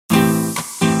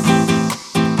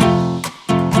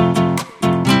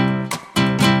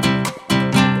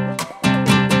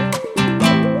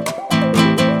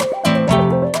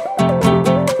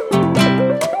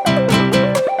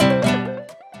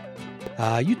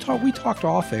We talked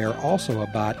off air also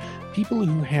about people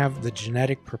who have the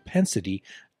genetic propensity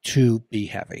to be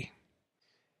heavy.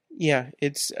 Yeah,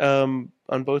 it's on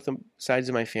both sides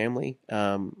of my family.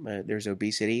 There's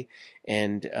obesity,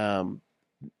 and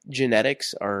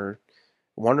genetics are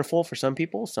wonderful for some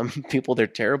people. Some people, they're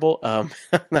terrible.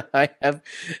 I have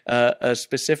a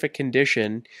specific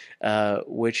condition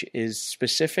which is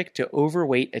specific to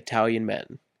overweight Italian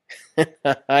men.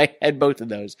 I had both of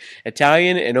those,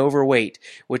 Italian and overweight,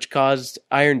 which caused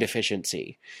iron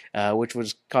deficiency, which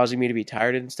was causing me to be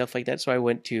tired and stuff like that. So I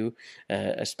went to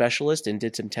a specialist and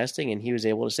did some testing, and he was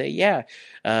able to say, yeah,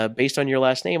 based on your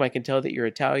last name, I can tell that you're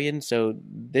Italian. So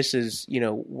this is,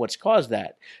 what's caused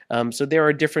that. So there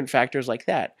are different factors like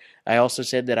that. I also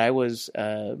said that I was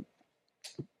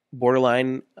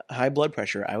borderline high blood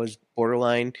pressure. I was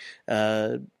borderline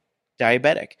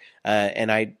diabetic, and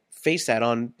I face that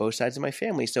on both sides of my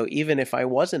family. So even if I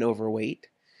wasn't overweight,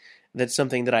 that's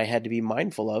something that I had to be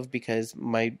mindful of because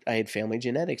I had family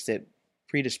genetics that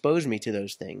predisposed me to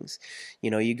those things.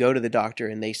 You go to the doctor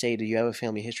and they say, do you have a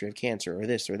family history of cancer or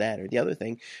this or that or the other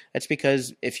thing? That's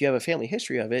because if you have a family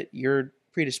history of it, you're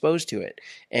predisposed to it.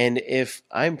 And if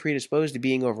I'm predisposed to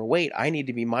being overweight, I need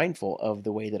to be mindful of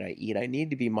the way that I eat. I need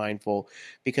to be mindful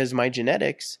because my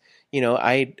genetics,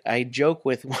 I joke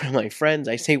with one of my friends.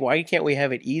 I say, why can't we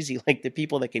have it easy like the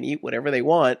people that can eat whatever they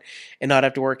want and not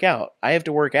have to work out? I have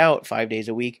to work out 5 days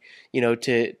a week,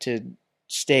 to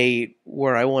stay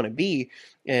where I want to be.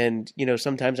 And,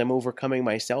 sometimes I'm overcoming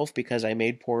myself because I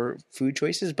made poor food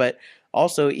choices. But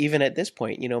also, even at this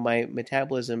point, my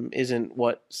metabolism isn't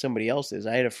what somebody else is.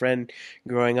 I had a friend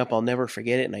growing up, I'll never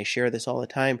forget it, and I share this all the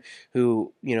time,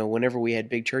 who, whenever we had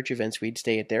big church events, we'd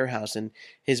stay at their house, and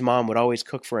his mom would always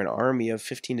cook for an army of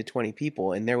 15 to 20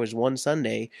 people. And there was one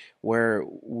Sunday where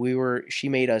she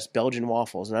made us Belgian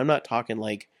waffles. And I'm not talking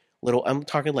like I'm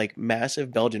talking like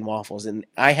massive Belgian waffles. And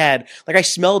I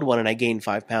smelled one and I gained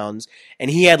 5 pounds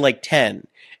and he had like 10.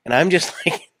 And I'm just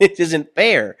like, this isn't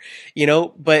fair,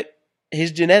 but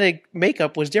his genetic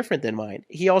makeup was different than mine.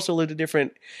 He also lived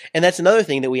and that's another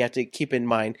thing that we have to keep in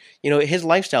mind. His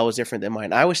lifestyle was different than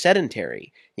mine. I was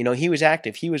sedentary. He was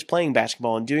active. He was playing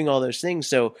basketball and doing all those things.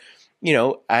 So,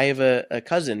 I have a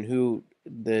cousin who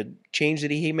the change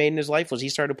that he made in his life was he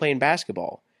started playing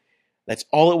basketball. That's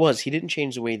all it was. He didn't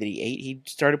change the way that he ate. He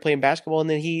started playing basketball, and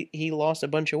then he lost a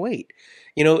bunch of weight.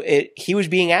 He was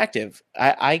being active.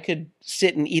 I could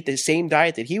sit and eat the same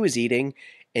diet that he was eating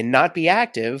and not be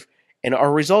active, and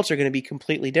our results are going to be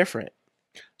completely different.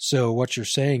 So what you're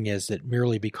saying is that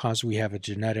merely because we have a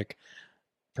genetic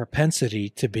propensity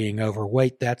to being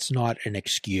overweight, that's not an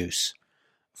excuse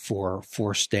for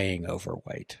staying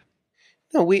overweight.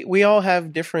 No, we all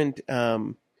have different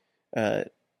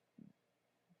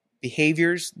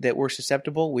behaviors that we're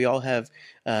susceptible. We all have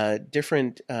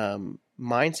different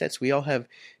mindsets. We all have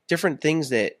different things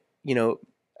that,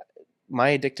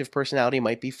 my addictive personality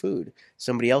might be food.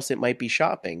 Somebody else, it might be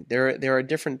shopping. There are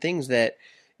different things that,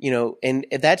 and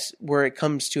that's where it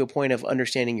comes to a point of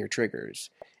understanding your triggers.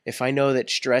 If I know that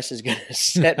stress is going to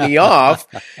set me off,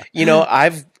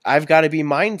 I've got to be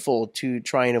mindful to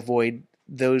try and avoid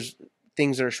those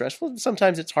things that are stressful.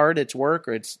 Sometimes it's hard, it's work,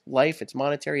 or it's life, it's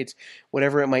monetary, it's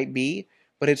whatever it might be,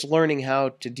 but it's learning how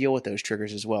to deal with those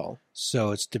triggers as well.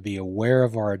 So it's to be aware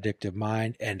of our addictive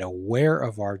mind and aware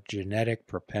of our genetic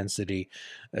propensity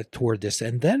toward this.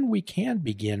 And then we can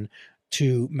begin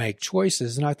to make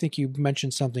choices. And I think you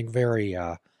mentioned something very,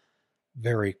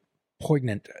 very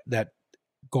poignant, that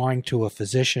going to a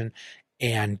physician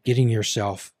and getting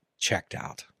yourself checked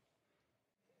out.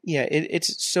 Yeah,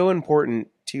 it's so important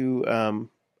to,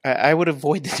 I would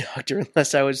avoid the doctor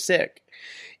unless I was sick,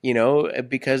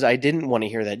 because I didn't want to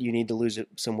hear that you need to lose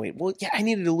some weight. Well, yeah, I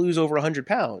needed to lose over 100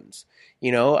 pounds.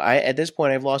 At this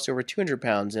point, I've lost over 200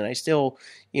 pounds and I still,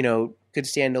 could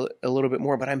stand a little bit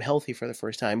more, but I'm healthy for the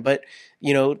first time. But,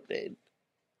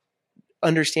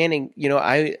 understanding,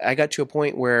 I got to a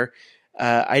point where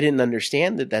I didn't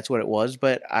understand that that's what it was,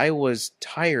 but I was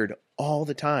tired all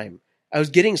the time. I was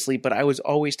getting sleep, but I was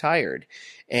always tired.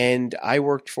 And I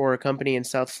worked for a company in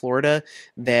South Florida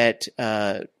that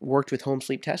worked with home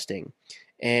sleep testing.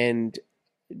 And,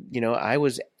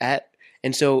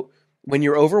 and so when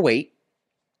you're overweight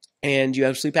and you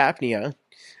have sleep apnea,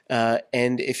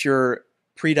 and if you're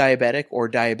pre-diabetic or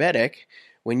diabetic,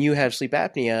 when you have sleep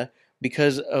apnea,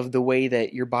 because of the way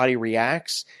that your body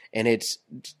reacts and it's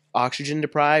oxygen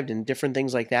deprived and different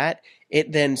things like that,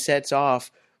 it then sets off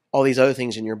all these other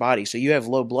things in your body. So you have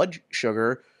low blood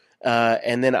sugar.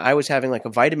 And then I was having like a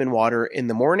vitamin water in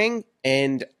the morning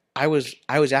and I was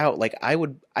out.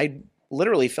 I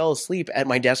literally fell asleep at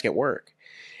my desk at work.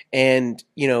 And,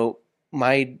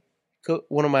 my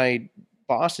one of my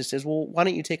bosses says, well, why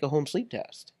don't you take a home sleep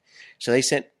test? So they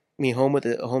sent me home with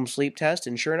a home sleep test,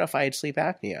 and sure enough, I had sleep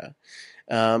apnea.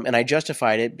 And I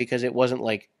justified it because it wasn't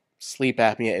like sleep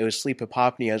apnea, it was sleep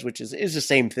apopneas, which is the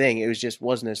same thing. It was just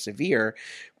wasn't as severe.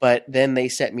 But then they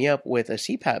set me up with a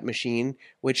CPAP machine,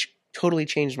 which totally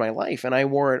changed my life. And I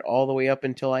wore it all the way up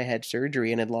until I had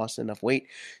surgery and had lost enough weight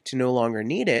to no longer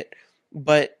need it.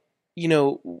 But,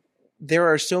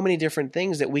 there are so many different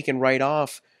things that we can write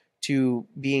off to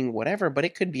being whatever, but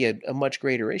it could be a much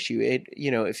greater issue.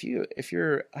 If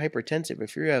you're hypertensive,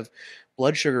 if you have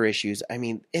blood sugar issues, I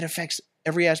mean, it affects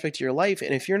every aspect of your life.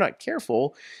 And if you're not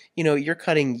careful, you're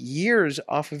cutting years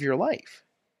off of your life.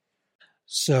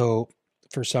 So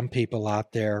for some people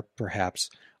out there,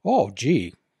 perhaps, oh,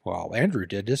 gee, well, Andrew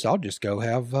did this. I'll just go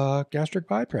have gastric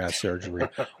bypass surgery.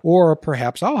 Or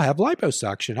perhaps I'll have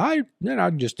liposuction. I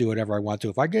can just do whatever I want to.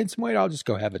 If I gain some weight, I'll just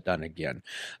go have it done again.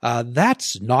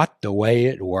 That's not the way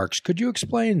it works. Could you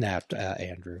explain that,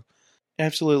 Andrew?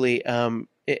 Absolutely.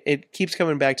 It keeps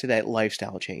coming back to that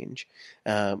lifestyle change.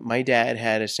 My dad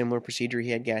had a similar procedure.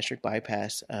 He had gastric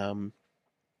bypass.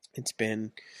 It's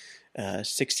been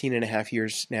 16 and a half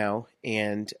years now,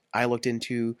 and I looked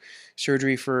into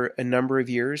surgery for a number of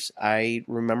years. I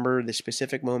remember the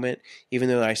specific moment, even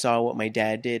though I saw what my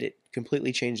dad did, it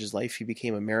completely changed his life. He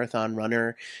became a marathon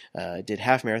runner, did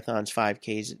half marathons,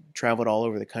 5Ks, traveled all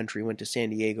over the country, went to San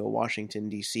Diego, Washington,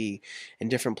 D.C., and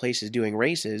different places doing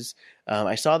races.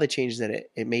 I saw the changes that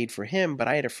it made for him, but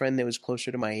I had a friend that was closer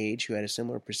to my age who had a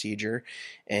similar procedure,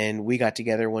 and we got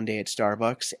together one day at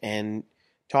Starbucks and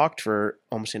talked for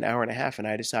almost an hour and a half, and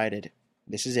I decided,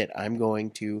 this is it. I'm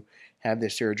going to have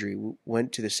this surgery.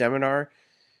 Went to the seminar,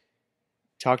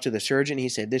 talked to the surgeon. He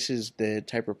said, this is the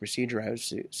type of procedure I would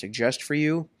suggest for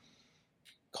you.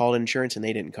 Called insurance, and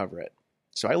they didn't cover it.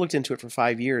 So I looked into it for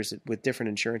 5 years with different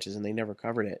insurances, and they never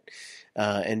covered it.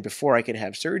 And before I could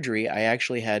have surgery, I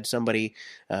actually had somebody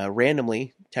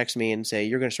randomly text me and say,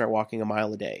 you're going to start walking a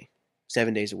mile a day,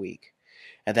 7 days a week.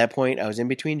 At that point, I was in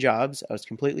between jobs. I was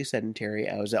completely sedentary.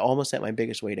 I was almost at my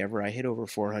biggest weight ever. I hit over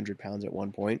 400 pounds at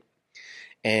one point,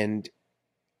 and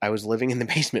I was living in the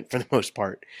basement for the most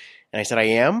part. And I said, I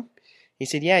am? He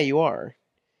said, yeah, you are.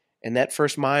 And that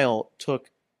first mile took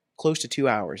close to 2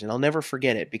 hours, and I'll never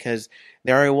forget it because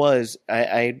there I was.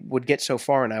 I would get so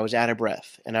far, and I was out of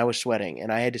breath, and I was sweating,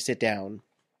 and I had to sit down.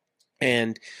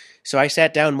 And so I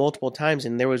sat down multiple times,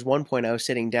 and there was one point I was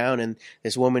sitting down, and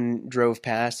this woman drove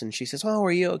past, and she says, oh,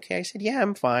 are you okay? I said, yeah,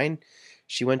 I'm fine.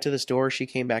 She went to the store. She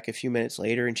came back a few minutes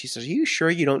later, and she says, are you sure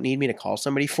you don't need me to call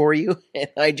somebody for you? And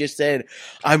I just said,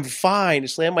 I'm fine.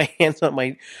 Slammed my hands on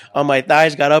my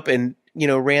thighs, got up, and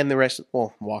ran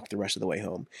walked the rest of the way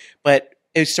home. But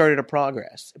it started a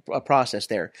process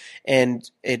there, and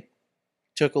it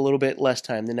took a little bit less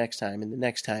time the next time and the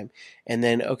next time. And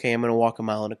then, okay, I'm going to walk a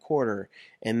mile and a quarter.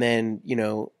 And then,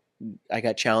 I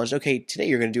got challenged. Okay, today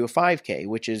you're going to do a 5K,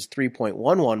 which is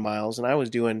 3.11 miles. And I was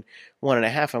doing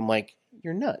 1.5. I'm like,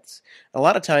 you're nuts. A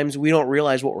lot of times we don't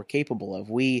realize what we're capable of.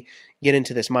 We get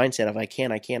into this mindset of I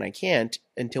can't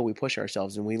until we push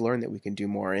ourselves and we learn that we can do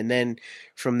more. And then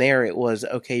from there it was,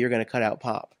 okay, you're going to cut out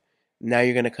pop. Now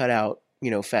you're going to cut out,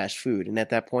 fast food. And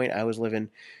at that point I was living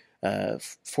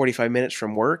 45 minutes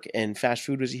from work, and fast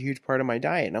food was a huge part of my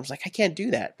diet. And I was like, I can't do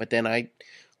that. But then I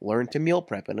learned to meal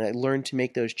prep, and I learned to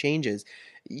make those changes.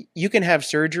 You can have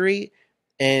surgery,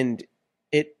 and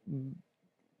it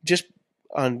just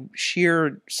on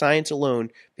sheer science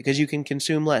alone, because you can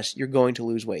consume less, you're going to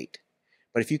lose weight.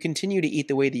 But if you continue to eat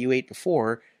the way that you ate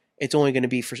before, it's only going to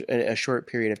be for a short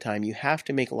period of time. You have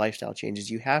to make lifestyle changes.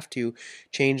 You have to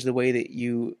change the way that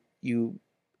you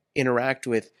interact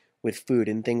with food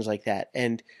and things like that,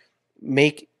 and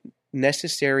make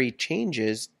necessary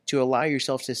changes to allow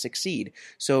yourself to succeed.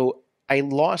 So I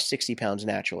lost 60 pounds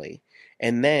naturally,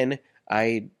 and then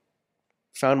I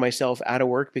found myself out of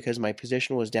work because my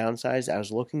position was downsized. I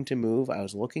was looking to move. I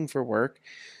was looking for work.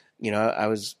 I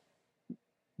was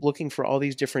looking for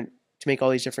to make all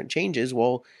these different changes.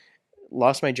 Well,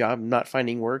 lost my job, not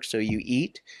finding work. So you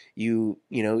eat, you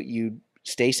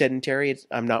stay sedentary.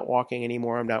 I'm not walking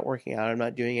anymore. I'm not working out. I'm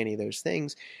not doing any of those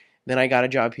things. Then I got a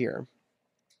job here,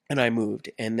 and I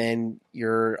moved. And then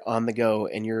you're on the go,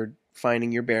 and you're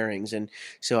finding your bearings. And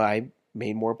so I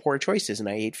made more poor choices, and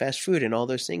I ate fast food and all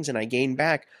those things. And I gained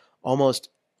back almost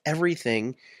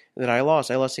everything that I lost.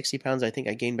 I lost 60 pounds. I think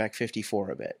I gained back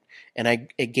 54 of it. And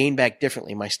it gained back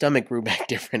differently. My stomach grew back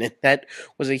different. And that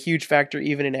was a huge factor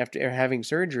even after having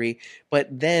surgery. But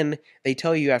then they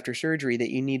tell you after surgery that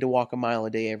you need to walk a mile a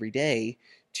day every day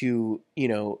to,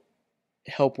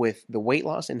 help with the weight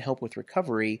loss and help with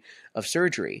recovery of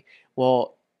surgery.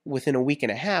 Well, within a week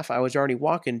and a half, I was already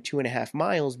walking 2.5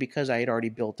 miles because I had already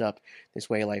built up this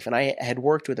way of life. And I had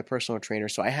worked with a personal trainer,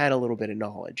 so I had a little bit of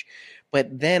knowledge.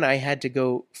 But then I had to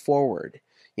go forward.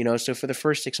 So for the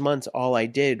first 6 months, all I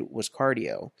did was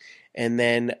cardio. And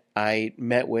then I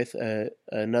met with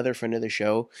another friend of the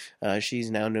show. She's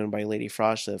now known by Lady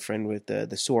Frost, a friend with the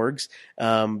Sorgs.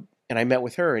 And I met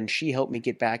with her, and she helped me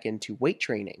get back into weight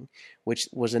training, which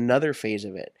was another phase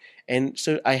of it. And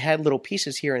so I had little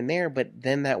pieces here and there, but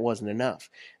then that wasn't enough.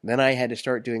 Then I had to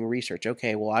start doing research.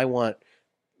 Okay, well, I want,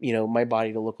 my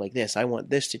body to look like this. I want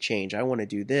this to change. I want to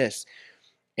do this.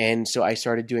 And so I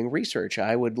started doing research.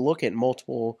 I would look at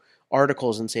multiple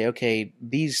articles and say, okay,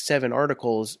 these 7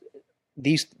 articles,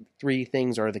 these 3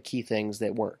 things are the key things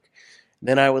that work.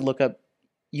 Then I would look up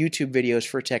YouTube videos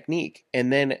for technique.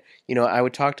 And then, I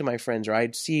would talk to my friends, or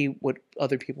I'd see what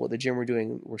other people at the gym were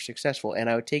doing were successful. And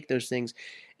I would take those things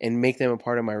and make them a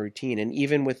part of my routine. And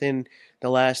even within the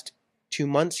last 2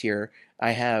 months here,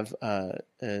 I have,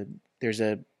 there's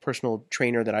a personal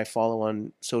trainer that I follow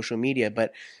on social media,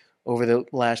 but over the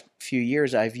last few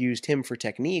years, I've used him for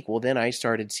technique. Well, then I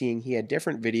started seeing he had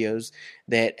different videos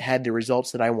that had the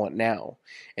results that I want now.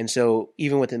 And so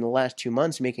even within the last 2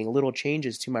 months, making little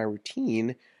changes to my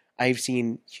routine, I've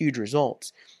seen huge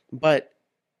results. But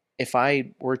if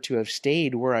I were to have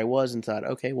stayed where I was and thought,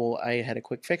 okay, well, I had a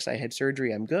quick fix, I had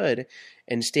surgery, I'm good,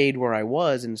 and stayed where I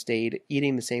was and stayed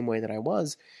eating the same way that I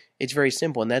was, it's very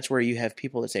simple. And that's where you have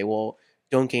people that say, well,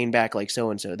 don't gain back like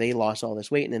so-and-so. They lost all this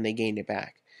weight and then they gained it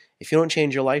back. If you don't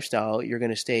change your lifestyle, you're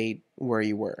going to stay where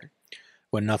you were.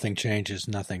 When nothing changes,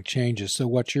 nothing changes. So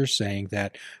what you're saying,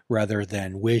 that rather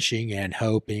than wishing and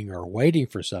hoping or waiting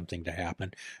for something to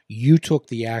happen, you took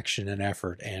the action and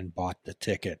effort and bought the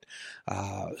ticket.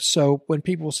 So when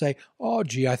people say, oh,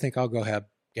 gee, I think I'll go have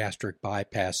gastric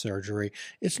bypass surgery,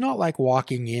 it's not like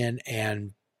walking in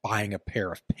and buying a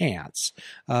pair of pants.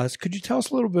 Could you tell us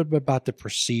a little bit about the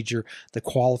procedure, the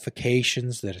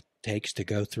qualifications that it takes to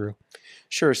go through?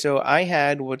 Sure. So I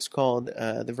had what's called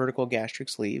the vertical gastric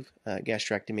sleeve,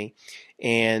 gastrectomy.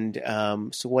 And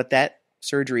so what that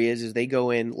surgery is they go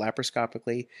in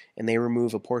laparoscopically and they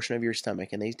remove a portion of your stomach,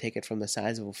 and they take it from the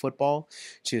size of a football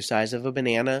to the size of a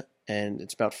banana, and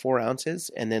it's about 4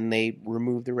 ounces, and then they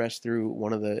remove the rest through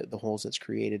one of the holes that's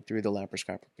created through the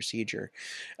laparoscopic procedure.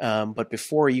 But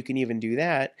before you can even do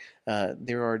that,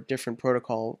 there are different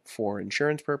protocol for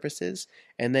insurance purposes,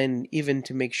 and then even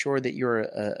to make sure that you're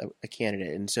a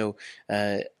candidate. And so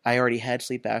I already had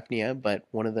sleep apnea, but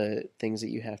one of the things that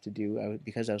you have to do,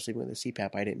 because I was sleeping with a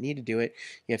CPAP, I didn't need to do it.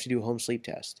 You have to do a home sleep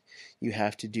test. You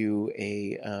have to do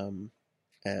a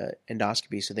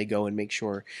endoscopy, so they go and make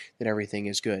sure that everything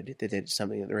is good, that it's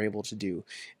something that they're able to do.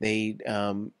 They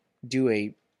do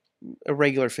a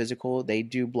regular physical. They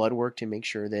do blood work to make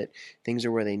sure that things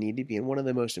are where they need to be. And one of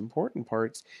the most important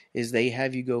parts is they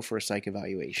have you go for a psych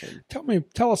evaluation.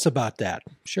 Tell us about that.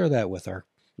 Share that with our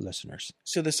listeners.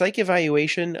 So the psych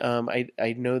evaluation,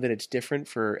 I know that it's different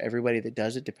for everybody that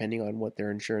does it, depending on what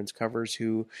their insurance covers,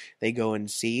 who they go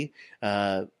and see.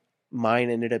 Mine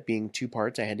ended up being 2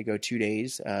 parts. I had to go 2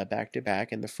 days back to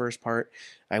back. And the first part,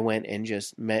 I went and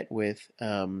just met with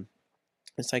a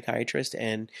psychiatrist,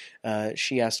 and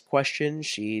she asked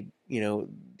questions.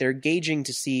 They're gauging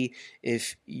to see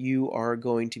if you are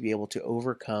going to be able to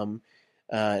overcome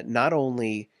not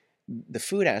only the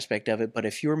food aspect of it, but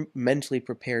if you're mentally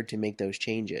prepared to make those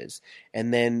changes.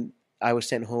 And then I was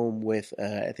sent home with,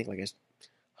 I think, like a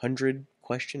 100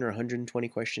 question or 120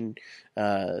 question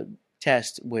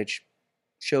test, which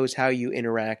shows how you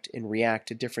interact and react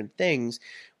to different things,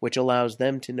 which allows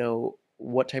them to know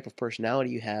what type of personality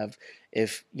you have,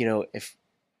 if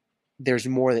there's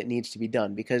more that needs to be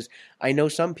done. Because I know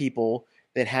some people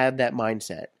that have that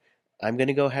mindset. I'm going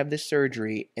to go have this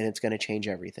surgery and it's going to change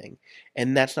everything.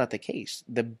 And that's not the case.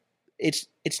 It's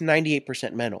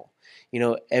 98% mental.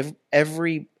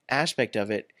 Every aspect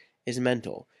of it is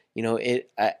mental.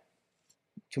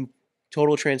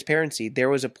 Total transparency. There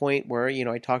was a point where,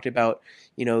 I talked about,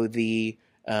 the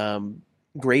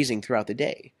grazing throughout the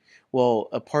day. Well,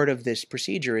 a part of this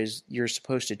procedure is you're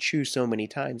supposed to chew so many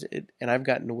times, and I've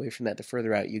gotten away from that the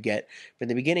further out you get. But in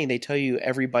the beginning, they tell you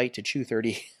every bite to chew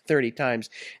 30 times,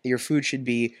 that your food should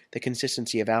be the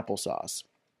consistency of applesauce.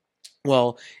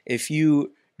 Well, if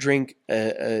you drink,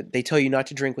 they tell you not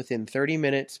to drink within 30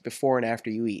 minutes before and after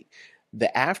you eat.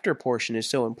 The after portion is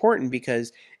so important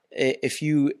because if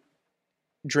you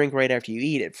drink right after you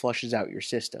eat, it flushes out your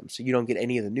system. So you don't get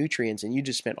any of the nutrients, and you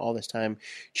just spent all this time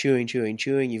chewing.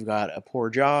 You've got a poor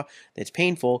jaw that's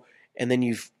painful, and then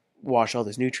you've washed all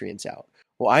those nutrients out.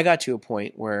 Well, I got to a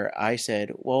point where I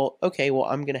said, well, okay, well,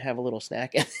 I'm going to have a little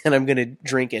snack and I'm going to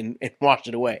drink and wash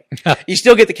it away. You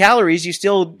still get the calories, you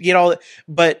still get all,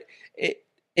 but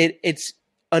it's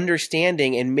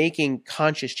understanding and making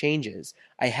conscious changes.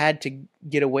 I had to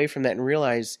get away from that and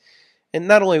realize, and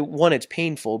not only one, it's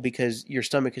painful because your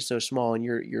stomach is so small and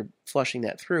you're flushing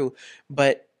that through,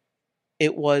 but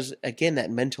it was, again,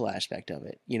 that mental aspect of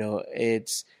it.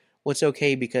 It's what's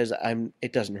okay because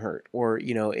it doesn't hurt, or,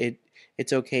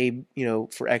 it's okay,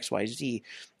 for X, Y, Z.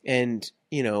 And,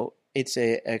 it's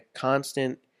a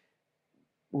constant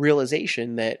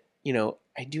realization that,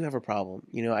 I do have a problem.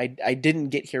 I didn't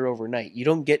get here overnight. You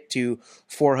don't get to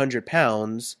 400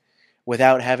 pounds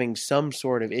without having some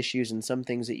sort of issues and some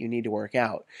things that you need to work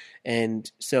out.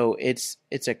 And so it's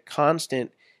a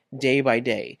constant day by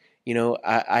day.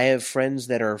 I have friends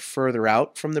that are further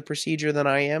out from the procedure than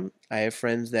I am. I have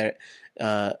friends that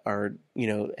are,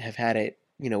 have had it,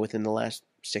 within the last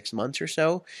 6 months or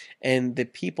so. And the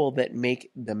people that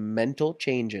make the mental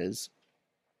changes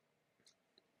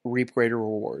reap greater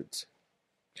rewards.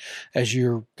 As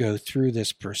you go through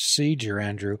this procedure,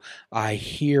 Andrew, I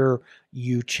hear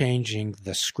you changing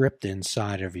the script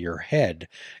inside of your head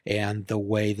and the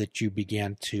way that you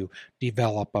began to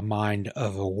develop a mind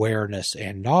of awareness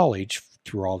and knowledge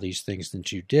through all these things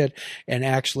that you did, and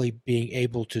actually being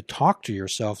able to talk to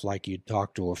yourself like you'd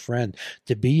talk to a friend,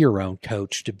 to be your own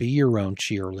coach, to be your own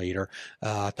cheerleader,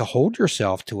 to hold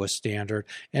yourself to a standard,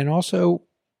 and also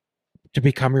to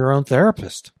become your own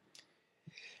therapist.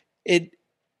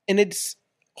 And it's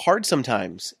hard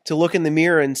sometimes to look in the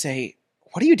mirror and say,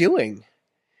 what are you doing?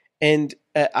 And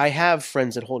I have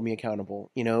friends that hold me accountable,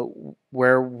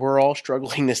 where we're all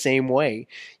struggling the same way.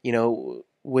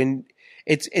 When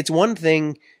it's one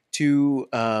thing to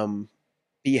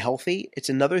be healthy. It's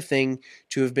another thing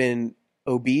to have been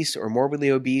obese or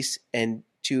morbidly obese and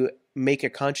to make a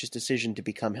conscious decision to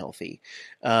become healthy.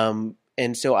 And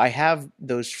so I have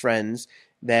those friends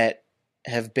that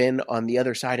have been on the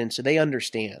other side, and so they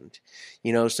understand,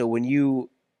 so when you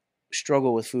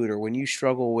struggle with food or when you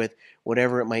struggle with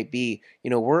whatever it might be,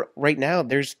 we're right now,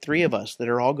 there's 3 of us that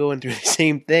are all going through the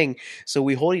same thing. So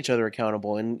we hold each other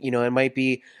accountable, and, it might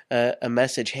be a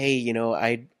message. Hey,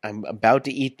 I'm about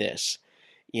to eat this,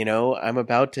 I'm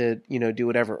about to, do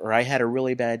whatever, or I had a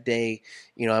really bad day,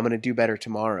 I'm going to do better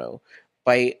tomorrow.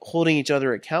 By holding each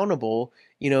other accountable,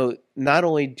 not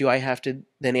only do I have to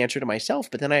then answer to myself,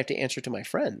 but then I have to answer to my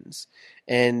friends.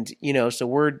 And, so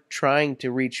we're trying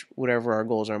to reach whatever our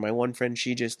goals are. My one friend,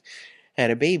 she just had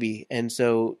a baby. And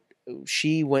so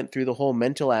she went through the whole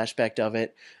mental aspect of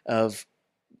it, of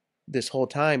this whole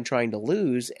time trying to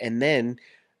lose. And then,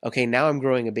 okay, now I'm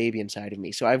growing a baby inside of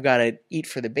me. So I've got to eat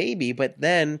for the baby. But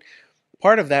then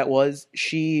part of that was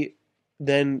she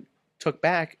then took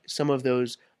back some of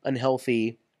those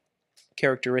unhealthy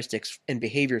characteristics and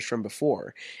behaviors from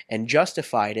before and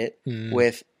justified it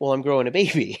with, well, I'm growing a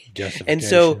baby. And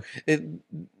so,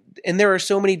 and there are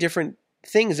so many different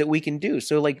things that we can do.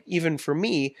 So like, even for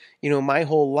me, my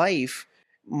whole life,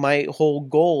 my whole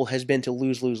goal has been to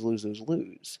lose.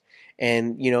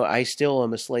 And, I still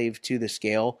am a slave to the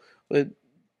scale. But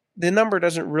the number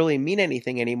doesn't really mean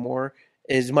anything anymore.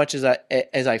 As much as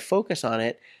I focus on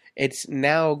it, it's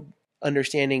now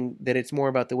understanding that it's more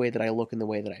about the way that I look and the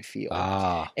way that I feel.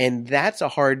 And that's a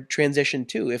hard transition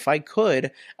too. If I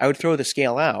could, I would throw the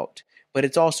scale out, but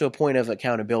it's also a point of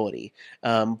accountability.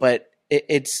 But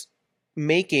it's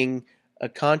making a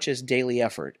conscious daily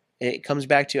effort. It comes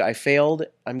back to, I failed,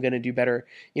 I'm going to do better.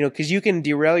 Because you can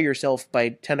derail yourself by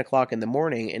 10 o'clock in the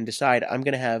morning and decide I'm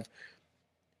going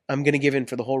to give in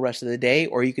for the whole rest of the day.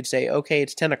 Or you could say, okay,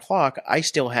 it's 10 o'clock. I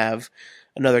still have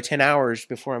another 10 hours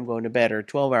before I'm going to bed, or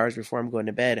 12 hours before I'm going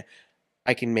to bed.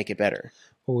 I can make it better.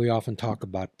 Well, we often talk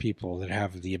about people that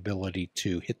have the ability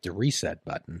to hit the reset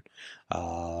button.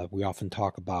 We often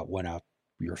talk about when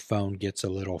your phone gets a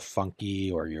little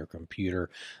funky or your computer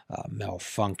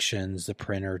malfunctions, the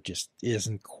printer just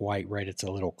isn't quite right. It's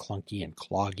a little clunky and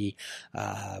cloggy.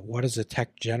 What does a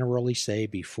tech generally say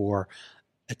before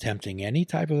attempting any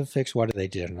type of a fix? What do they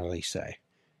generally say?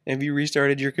 Have you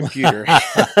restarted your computer?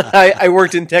 I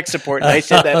worked in tech support, and I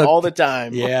said that all the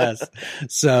time. Yes.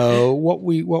 So what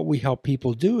we help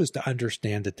people do is to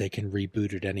understand that they can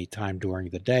reboot at any time during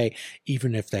the day,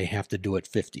 even if they have to do it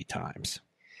 50 times.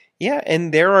 Yeah,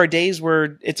 and there are days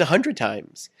where it's 100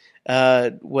 times.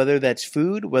 Whether that's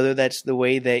food, whether that's the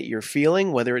way that you're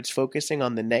feeling, whether it's focusing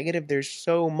on the negative, there's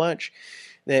so much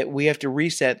that we have to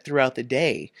reset throughout the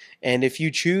day. And if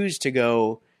you choose to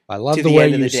go, I love the way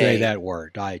you say that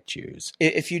word, I choose.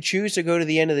 If you choose to go to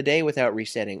the end of the day without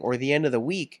resetting, or the end of the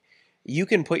week, you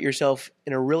can put yourself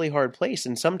in a really hard place.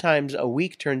 And sometimes a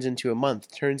week turns into a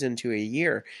month, turns into a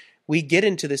year. We get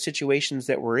into the situations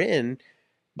that we're in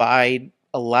by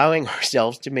allowing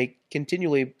ourselves to make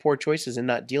continually poor choices and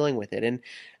not dealing with it. And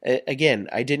again,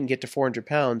 I didn't get to 400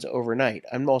 pounds overnight.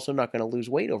 I'm also not going to lose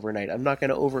weight overnight. I'm not going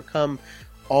to overcome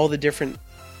all the different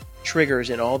triggers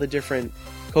and all the different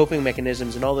coping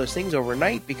mechanisms and all those things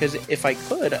overnight, because if I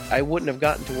could, I wouldn't have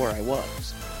gotten to where I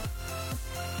was.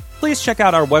 Please check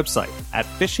out our website at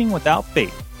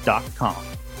fishingwithoutbait.com,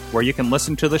 where you can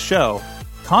listen to the show,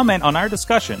 comment on our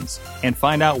discussions, and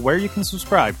find out where you can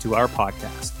subscribe to our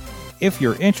podcast. If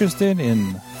you're interested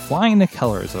in flying the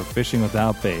colors of Fishing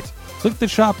Without Bait, click the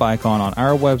shop icon on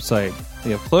our website.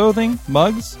 We have clothing,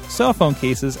 mugs, cell phone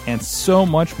cases, and so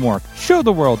much more. Show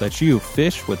the world that you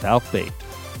fish without bait.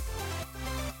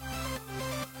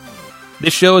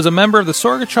 This show is a member of the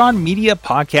Sorgatron Media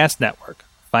Podcast Network.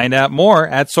 Find out more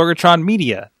at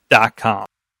sorgatronmedia.com.